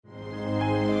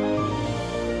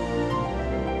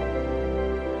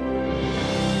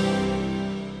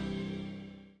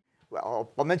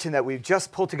I'll mention that we've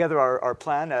just pulled together our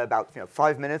plan about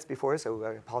 5 minutes before, so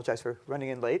I apologize for running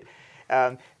in late.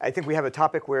 I think we have a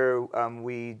topic where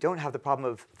we don't have the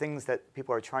problem of things that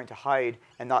people are trying to hide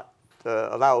and not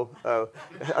allow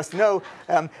us to know.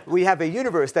 We have a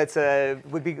universe that's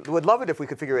would love it if we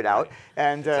could figure it out.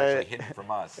 And it's actually hidden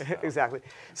from us. So. Exactly.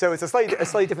 So it's a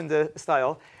slightly different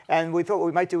style. And we thought what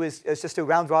we might do is just a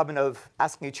round robin of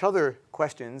asking each other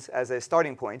questions as a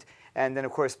starting point. And then,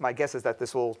 of course, my guess is that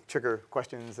this will trigger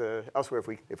questions elsewhere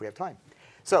if we have time.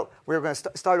 So we're going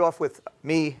to start off with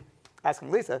me asking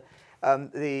Lisa.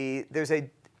 There's a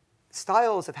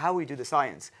styles of how we do the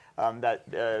science that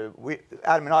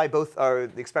Adam and I both are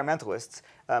the experimentalists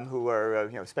who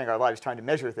are spending our lives trying to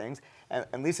measure things,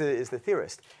 and Lisa is the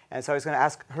theorist. And so I was going to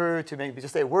ask her to maybe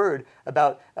just say a word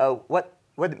about what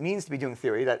it means to be doing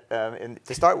theory to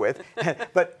start with,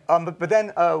 but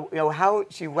then how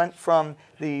she went from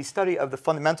the study of the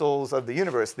fundamentals of the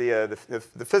universe, the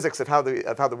physics of how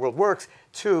the world works,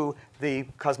 to the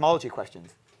cosmology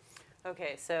questions.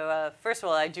 Okay, so first of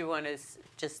all, I do want to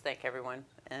just thank everyone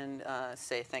and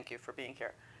say thank you for being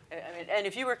here. I mean, and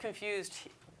if you were confused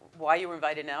why you were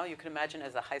invited now, you can imagine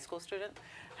as a high school student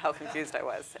how confused I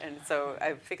was. And so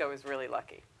I think I was really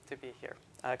lucky to be here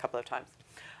a couple of times.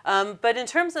 But in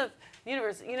terms of the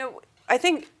universe, I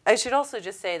think I should also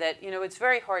just say that, it's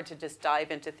very hard to just dive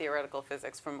into theoretical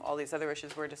physics from all these other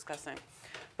issues we're discussing.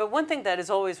 But one thing that is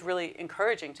always really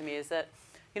encouraging to me is that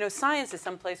science is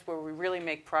some place where we really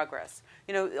make progress.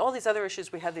 All these other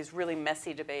issues, we have these really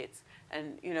messy debates,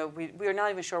 and we are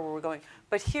not even sure where we're going.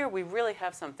 But here, we really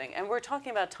have something, and we're talking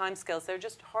about timescales that are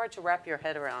just hard to wrap your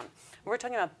head around. We're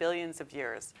talking about billions of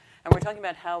years, and we're talking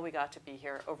about how we got to be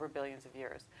here over billions of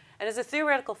years. And as a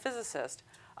theoretical physicist,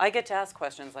 I get to ask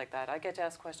questions like that. I get to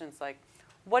ask questions like,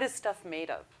 what is stuff made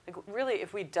of? Like, really,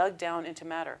 if we dug down into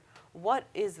matter, what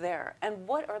is there? And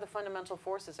what are the fundamental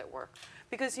forces at work?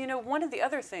 Because, one of the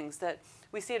other things that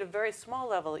we see at a very small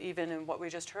level, even in what we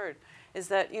just heard, is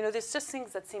that, there's just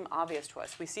things that seem obvious to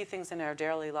us. We see things in our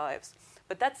daily lives.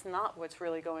 But that's not what's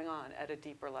really going on at a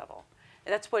deeper level.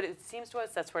 And that's what it seems to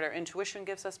us. That's what our intuition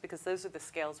gives us, because those are the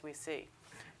scales we see.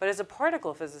 But as a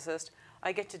particle physicist,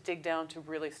 I get to dig down to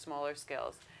really smaller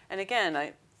scales. And again,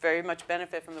 I very much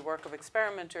benefit from the work of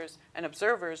experimenters and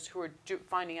observers who are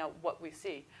finding out what we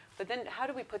see. But then how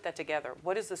do we put that together?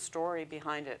 What is the story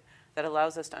behind it that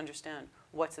allows us to understand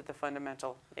what's at the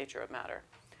fundamental nature of matter?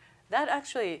 That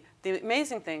actually, the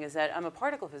amazing thing is that I'm a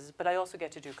particle physicist, but I also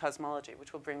get to do cosmology,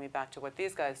 which will bring me back to what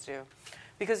these guys do.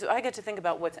 Because I get to think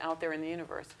about what's out there in the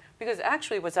universe. Because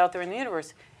actually what's out there in the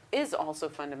universe is also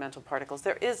fundamental particles.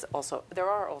 There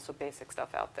are also basic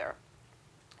stuff out there.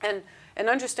 And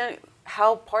understanding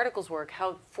how particles work,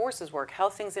 how forces work, how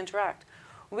things interact,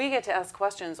 we get to ask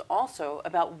questions also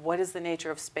about what is the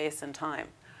nature of space and time,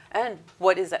 and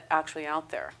what is actually out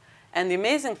there. And the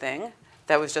amazing thing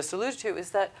that was just alluded to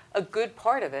is that a good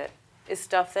part of it is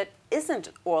stuff that isn't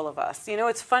all of us.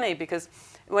 It's funny because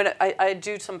when I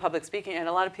do some public speaking, and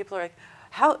a lot of people are like,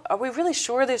 are we really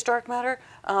sure there's dark matter?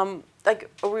 And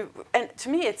to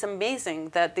me, it's amazing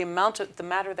that the amount of the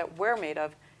matter that we're made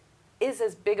of is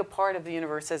as big a part of the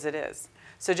universe as it is.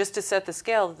 So just to set the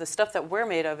scale, the stuff that we're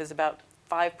made of is about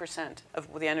 5%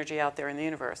 of the energy out there in the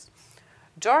universe.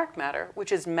 Dark matter,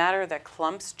 which is matter that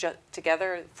clumps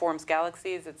together, forms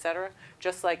galaxies, etc.,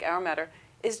 just like our matter,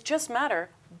 is just matter,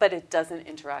 but it doesn't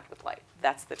interact with light.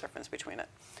 That's the difference between it.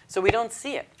 So we don't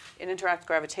see it. It interacts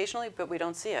gravitationally, but we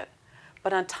don't see it.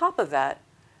 But on top of that,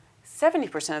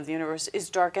 70% of the universe is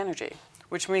dark energy,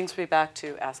 which brings me back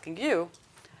to asking you,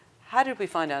 how did we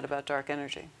find out about dark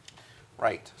energy?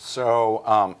 Right.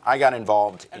 So I got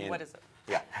involved in... And what is it?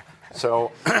 Yeah.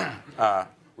 So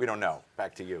we don't know.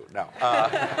 Back to you. No.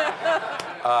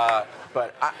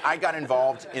 But I got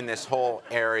involved in this whole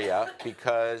area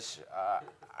because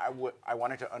I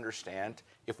wanted to understand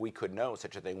if we could know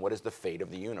such a thing. What is the fate of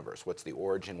the universe? What's the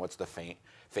origin? What's the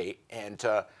fate? And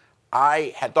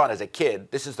I had thought as a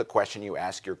kid, this is the question you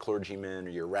ask your clergyman or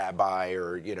your rabbi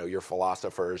or your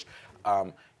philosophers.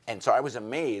 And so I was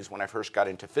amazed when I first got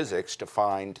into physics to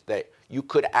find that you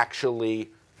could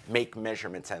actually make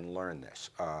measurements and learn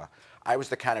this. I was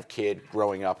the kind of kid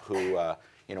growing up who,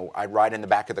 I'd ride in the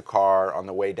back of the car on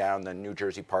the way down the New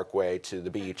Jersey Parkway to the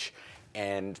beach,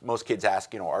 and most kids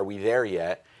ask, are we there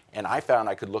yet? And I found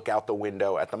I could look out the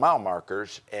window at the mile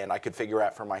markers, and I could figure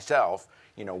out for myself,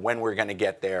 when we're going to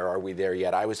get there, are we there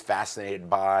yet? I was fascinated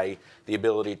by the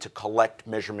ability to collect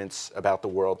measurements about the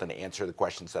world and to answer the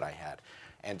questions that I had.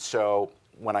 And so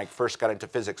when I first got into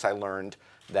physics, I learned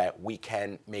that we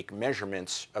can make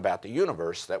measurements about the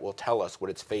universe that will tell us what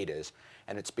its fate is.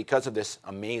 And it's because of this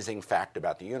amazing fact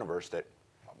about the universe that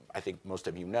I think most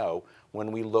of you know,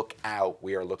 when we look out,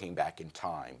 we are looking back in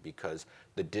time because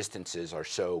the distances are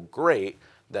so great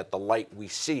that the light we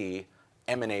see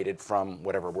emanated from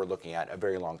whatever we're looking at a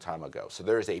very long time ago. So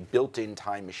there is a built-in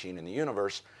time machine in the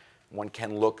universe. One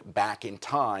can look back in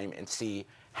time and see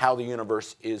how the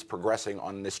universe is progressing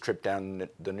on this trip down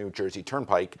the New Jersey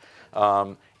Turnpike,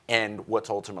 and what's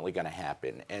ultimately going to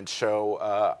happen. And so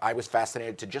I was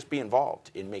fascinated to just be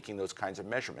involved in making those kinds of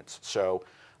measurements. So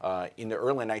in the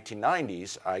early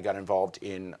 1990s, I got involved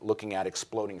in looking at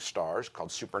exploding stars called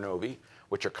supernovae,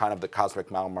 which are kind of the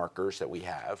cosmic mile markers that we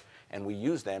have. And we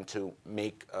use them to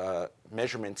make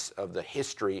measurements of the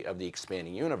history of the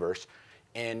expanding universe.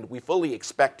 And we fully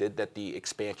expected that the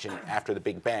expansion after the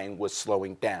Big Bang was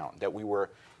slowing down, that we were,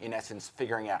 in essence,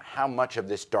 figuring out how much of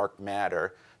this dark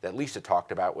matter that Lisa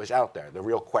talked about was out there. The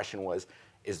real question was,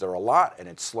 is there a lot and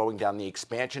it's slowing down the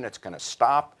expansion, it's going to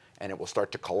stop and it will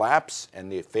start to collapse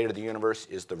and the fate of the universe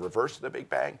is the reverse of the Big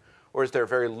Bang? Or is there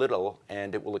very little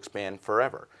and it will expand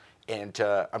forever? And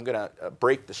I'm going to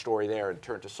break the story there and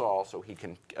turn to Saul so he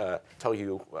can tell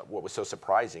you what was so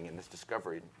surprising in this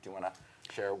discovery. Do you want to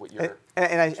share what your...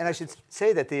 And I should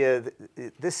say that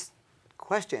this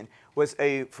question was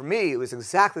for me, it was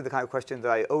exactly the kind of question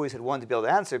that I always had wanted to be able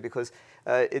to answer because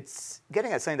it's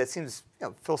getting at something that seems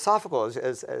philosophical,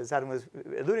 as Adam was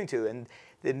alluding to. And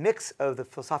the mix of the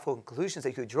philosophical conclusions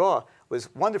that you could draw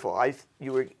was wonderful.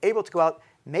 You were able to go out,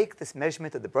 make this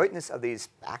measurement of the brightness of these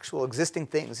actual existing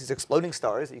things, these exploding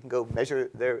stars. You can go measure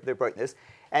their brightness.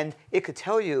 And it could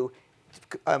tell you,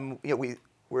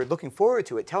 we're looking forward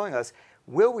to it telling us,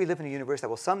 will we live in a universe that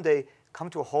will someday come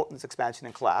to a halt in its expansion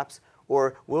and collapse,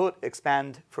 or will it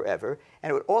expand forever? And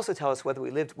it would also tell us whether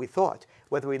we lived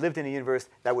in a universe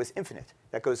that was infinite,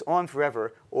 that goes on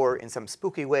forever, or in some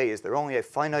spooky way, is there only a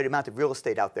finite amount of real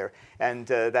estate out there, and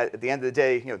that at the end of the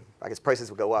day, I guess prices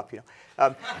will go up,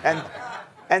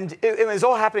 And it was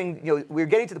all happening, we were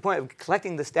getting to the point of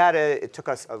collecting this data. It took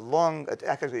us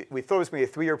actually, we thought it was going to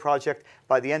be a 3-year project.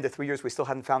 By the end of 3 years, we still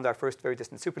hadn't found our first very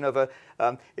distant supernova.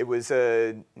 It was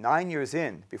 9 years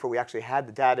in before we actually had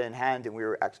the data in hand and we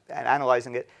were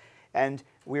analyzing it. And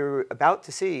we were about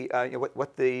to see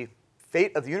what the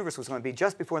fate of the universe was going to be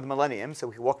just before the millennium. So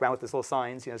we could walk around with these little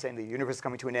signs, saying the universe is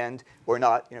coming to an end or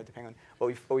not, depending on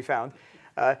what we found.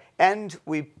 And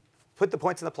we put the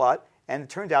points in the plot. And it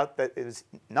turned out that it was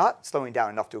not slowing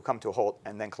down enough to come to a halt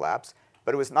and then collapse,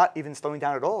 but it was not even slowing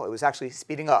down at all. It was actually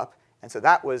speeding up. And so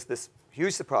that was this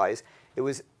huge surprise.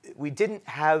 We didn't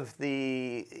have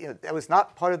that was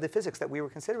not part of the physics that we were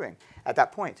considering at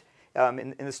that point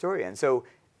in the story. And so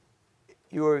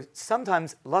you were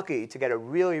sometimes lucky to get a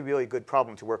really, really good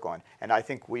problem to work on. And I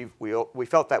think we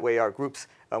felt that way. Our groups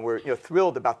were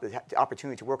thrilled about the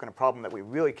opportunity to work on a problem that we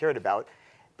really cared about.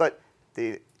 But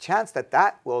the chance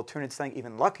that will turn into something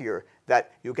even luckier,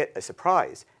 that you'll get a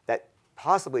surprise that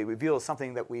possibly reveals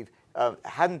something that we've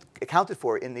hadn't accounted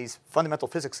for in these fundamental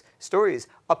physics stories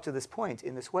up to this point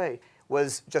in this way,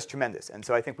 was just tremendous. And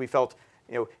so I think we felt,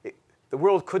 the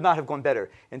world could not have gone better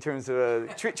in terms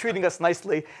of treating us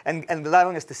nicely and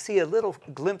allowing us to see a little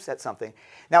glimpse at something.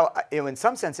 Now, in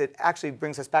some sense, it actually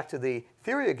brings us back to the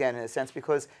theory again, in a sense,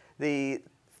 because the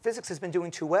physics has been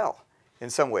doing too well. In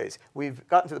some ways, we've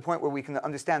gotten to the point where we can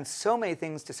understand so many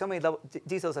things to so many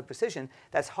details of precision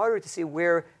that's harder to see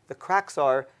where the cracks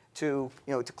are to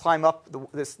climb up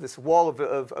this wall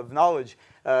of knowledge,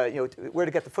 where to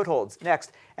get the footholds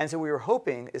next. And so we were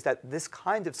hoping is that this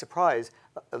kind of surprise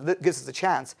gives us a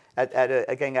chance at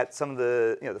getting at some of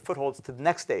the footholds to the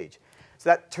next stage.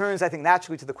 So that turns, I think,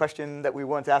 naturally to the question that we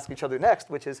want to ask each other next,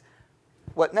 which is,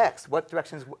 what next? What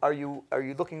directions are you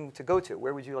looking to go to?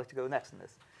 Where would you like to go next in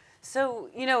this? So,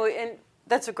 and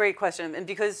that's a great question. And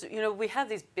because, we have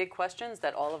these big questions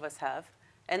that all of us have.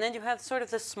 And then you have sort of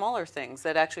the smaller things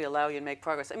that actually allow you to make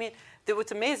progress. I mean,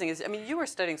 what's amazing is, you were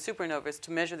studying supernovas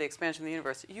to measure the expansion of the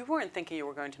universe. You weren't thinking you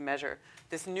were going to measure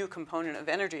this new component of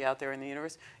energy out there in the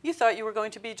universe. You thought you were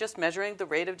going to be just measuring the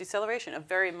rate of deceleration, a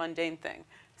very mundane thing,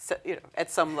 so,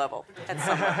 at some level.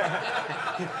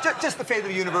 Just the fate of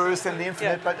the universe and the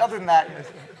infinite, but other than that...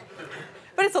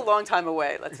 But it's a long time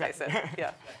away, let's face it.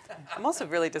 Yeah. I'm also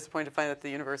really disappointed to find that the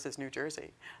universe is New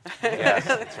Jersey. Yes,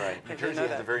 that's right. New Jersey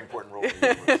has a very important role in the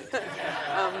universe.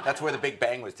 That's where the Big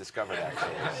Bang was discovered,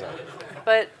 actually. So.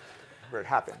 But where it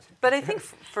happened. But I think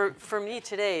for me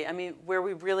today, where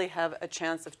we really have a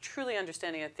chance of truly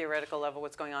understanding at a theoretical level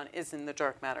what's going on is in the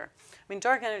dark matter.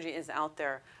 Dark energy is out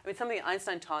there. Something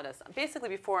Einstein taught us. Basically,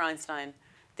 before Einstein,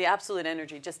 the absolute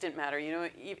energy just didn't matter.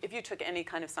 If you took any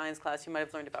kind of science class, you might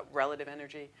have learned about relative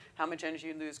energy, how much energy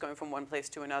you lose going from one place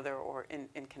to another, or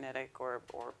in kinetic or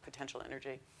potential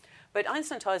energy. But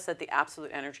Einstein taught us that the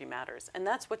absolute energy matters, and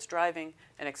that's what's driving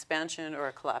an expansion or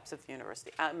a collapse of the universe,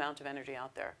 the amount of energy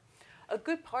out there. A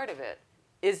good part of it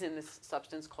is in this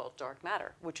substance called dark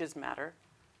matter, which is matter.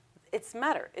 It's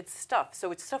matter. It's stuff.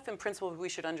 So it's stuff in principle we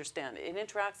should understand. It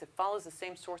interacts. It follows the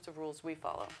same sorts of rules we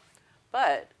follow.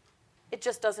 But it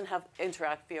just doesn't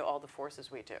interact via all the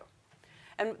forces we do.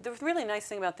 And the really nice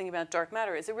thing about thinking about dark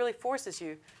matter is it really forces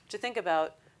you to think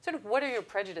about sort of what are your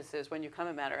prejudices when you come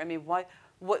at matter. I mean, what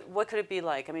could it be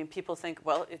like? I mean, people think,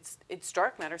 well, it's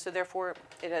dark matter, so therefore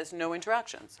it has no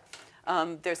interactions.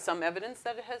 There's some evidence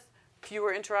that it has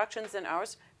fewer interactions than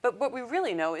ours. But what we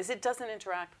really know is it doesn't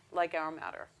interact like our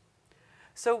matter.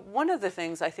 So one of the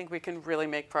things I think we can really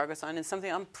make progress on, and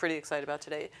something I'm pretty excited about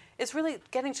today, is really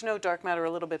getting to know dark matter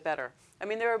a little bit better. I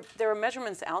mean, there are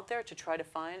measurements out there to try to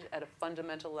find at a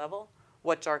fundamental level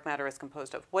what dark matter is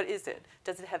composed of. What is it?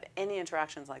 Does it have any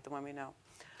interactions like the one we know?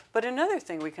 But another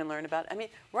thing we can learn about, I mean,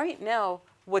 right now,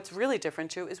 what's really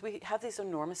different too is we have these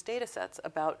enormous data sets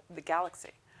about the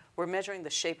galaxy. We're measuring the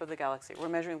shape of the galaxy. We're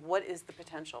measuring what is the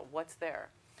potential, what's there.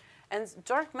 And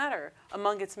dark matter,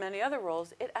 among its many other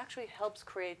roles, it actually helps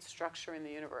create structure in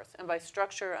the universe. And by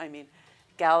structure, I mean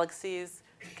galaxies,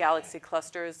 galaxy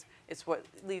clusters. It's what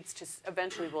leads to,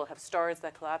 eventually we'll have stars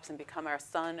that collapse and become our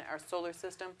sun, our solar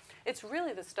system. It's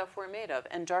really the stuff we're made of,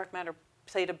 and dark matter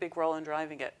played a big role in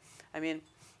driving it. I mean,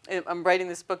 I'm writing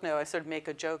this book now, I sort of make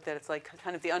a joke that it's like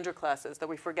kind of the underclasses that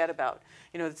we forget about.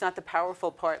 You know, it's not the powerful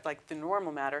part like the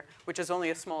normal matter, which is only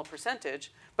a small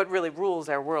percentage, but really rules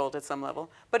our world at some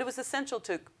level. But it was essential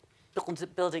to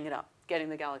building it up, getting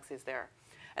the galaxies there.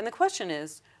 And the question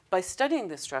is, by studying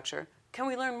this structure, can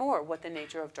we learn more what the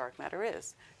nature of dark matter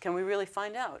is? Can we really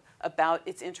find out about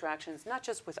its interactions, not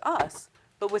just with us,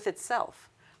 but with itself,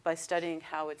 by studying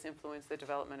how it's influenced the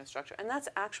development of structure? And that's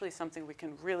actually something we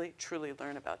can really, truly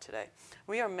learn about today.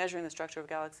 We are measuring the structure of a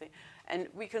galaxy, and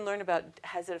we can learn about,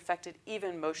 has it affected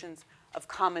even motions of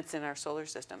comets in our solar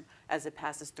system as it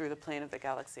passes through the plane of the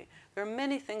galaxy? There are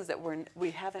many things that we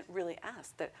haven't really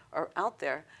asked that are out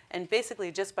there, and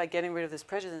basically just by getting rid of this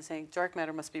prejudice and saying dark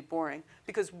matter must be boring,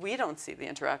 because we don't see the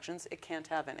interactions, it can't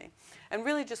have any. And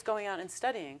really just going out and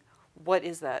studying, what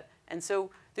is that? And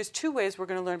so there's two ways we're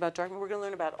going to learn about dark matter. We're going to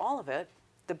learn about all of it,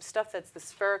 the stuff that's the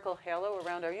spherical halo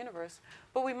around our universe,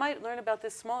 but we might learn about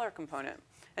this smaller component.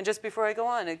 And just before I go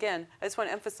on, again, I just want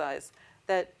to emphasize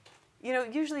that, you know,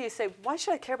 usually you say, why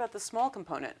should I care about the small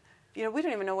component? You know, we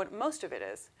don't even know what most of it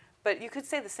is. But you could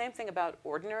say the same thing about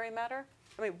ordinary matter.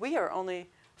 I mean, we are only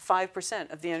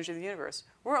 5% of the energy of the universe.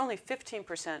 We're only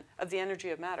 15% of the energy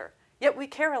of matter. Yet we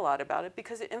care a lot about it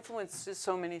because it influences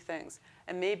so many things.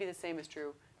 And maybe the same is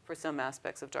true for some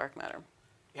aspects of dark matter.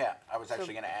 Yeah, I was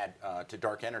actually going to add to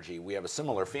dark energy. We have a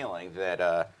similar feeling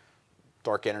that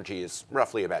dark energy is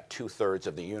roughly about 2/3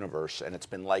 of the universe, and it's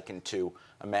been likened to,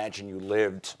 imagine you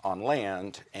lived on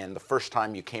land, and the first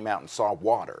time you came out and saw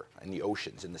water in the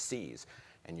oceans, in the seas,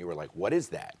 and you were like, what is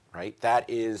that, right? That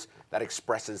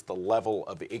expresses the level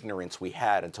of ignorance we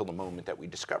had until the moment that we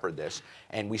discovered this.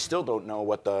 And we still don't know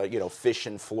what the fish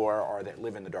and flora are that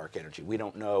live in the dark energy. We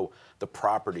don't know the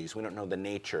properties. We don't know the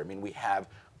nature. I mean, we have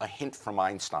a hint from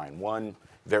Einstein, one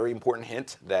very important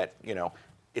hint that,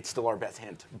 it's still our best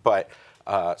hint. But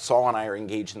Saul and I are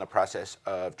engaged in the process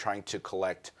of trying to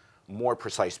collect more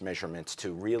precise measurements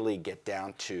to really get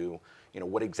down to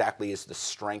what exactly is the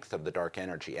strength of the dark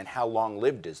energy, and how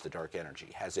long-lived is the dark energy?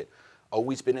 Has it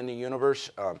always been in the universe?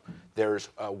 There's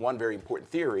one very important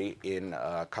theory in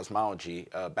cosmology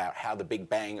about how the Big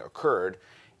Bang occurred,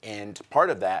 and part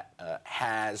of that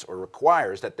has or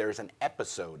requires that there's an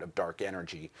episode of dark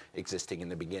energy existing in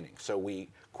the beginning. So we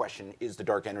question, is the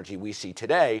dark energy we see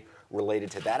today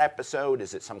related to that episode?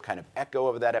 Is it some kind of echo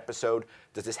of that episode?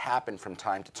 Does this happen from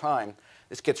time to time?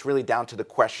 This gets really down to the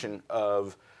question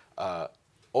of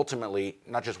ultimately,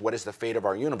 not just what is the fate of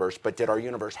our universe, but did our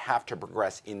universe have to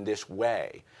progress in this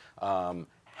way?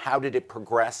 How did it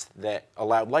progress that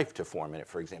allowed life to form in it,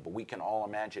 for example? We can all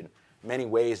imagine many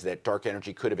ways that dark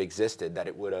energy could have existed, that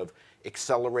it would have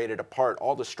accelerated apart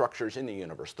all the structures in the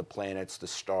universe, the planets, the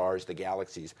stars, the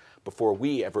galaxies, before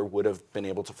we ever would have been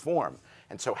able to form.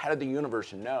 And so how did the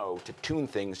universe know to tune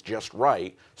things just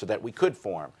right so that we could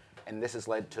form? And this has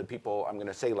led to people, I'm going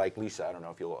to say like Lisa, I don't know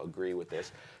if you'll agree with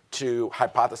this, to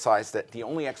hypothesize that the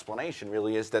only explanation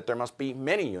really is that there must be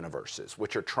many universes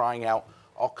which are trying out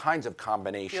all kinds of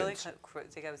combinations. The only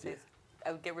thing I would say is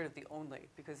I would get rid of the only,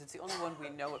 because it's the only one we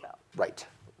know about. Right.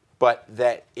 But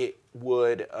that it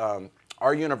would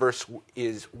our universe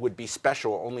would be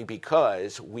special only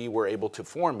because we were able to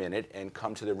form in it and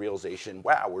come to the realization,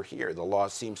 wow, we're here. The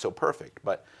laws seem so perfect.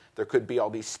 But there could be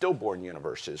all these stillborn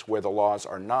universes where the laws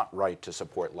are not right to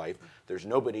support life. There's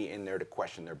nobody in there to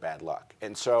question their bad luck.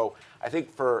 And so I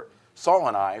think for Saul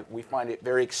and I, we find it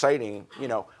very exciting.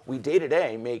 We day to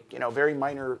day make very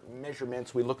minor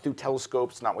measurements. We look through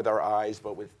telescopes, not with our eyes,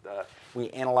 but we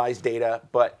analyze data.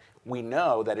 But we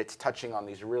know that it's touching on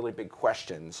these really big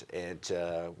questions, and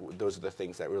those are the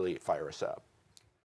things that really fire us up.